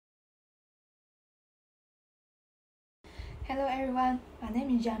Hello everyone, my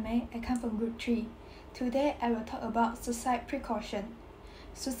name is Jamie. I come from Group 3. Today I will talk about suicide precaution.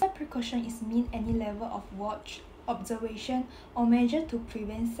 Suicide precaution is mean any level of watch, observation, or measure to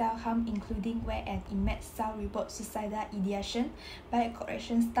prevent self-harm, including where an inmate self-report suicidal ideation by a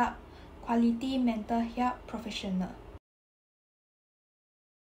correction staff, quality mental health professional.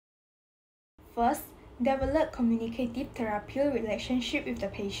 First, develop communicative therapeutic relationship with the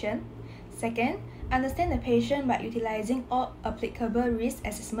patient. Second, understand the patient by utilizing all applicable risk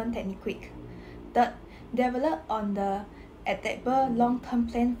assessment techniques. Third, develop on the adaptable long-term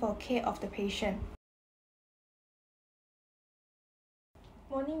plan for care of the patient.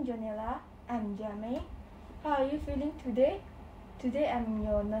 Morning, Jonella. I'm Jamie. How are you feeling today? Today I'm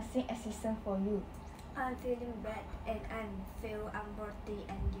your nursing assistant for you. I'm feeling bad and I feel unworthy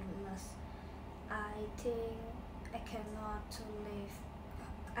and useless. I think I cannot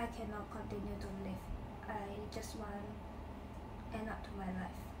continue to live. I just want end up to my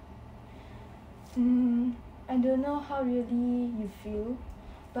life. I don't know how really you feel,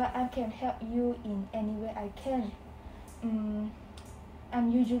 but I can help you in any way I can.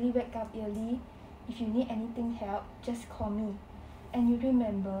 I'm usually wake up early. If you need anything help, just call me. And you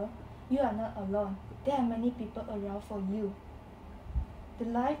remember, you are not alone. There are many people around for you. The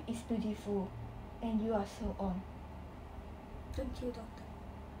life is beautiful, and you are so on. Thank you, doctor.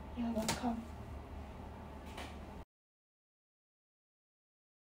 You're welcome.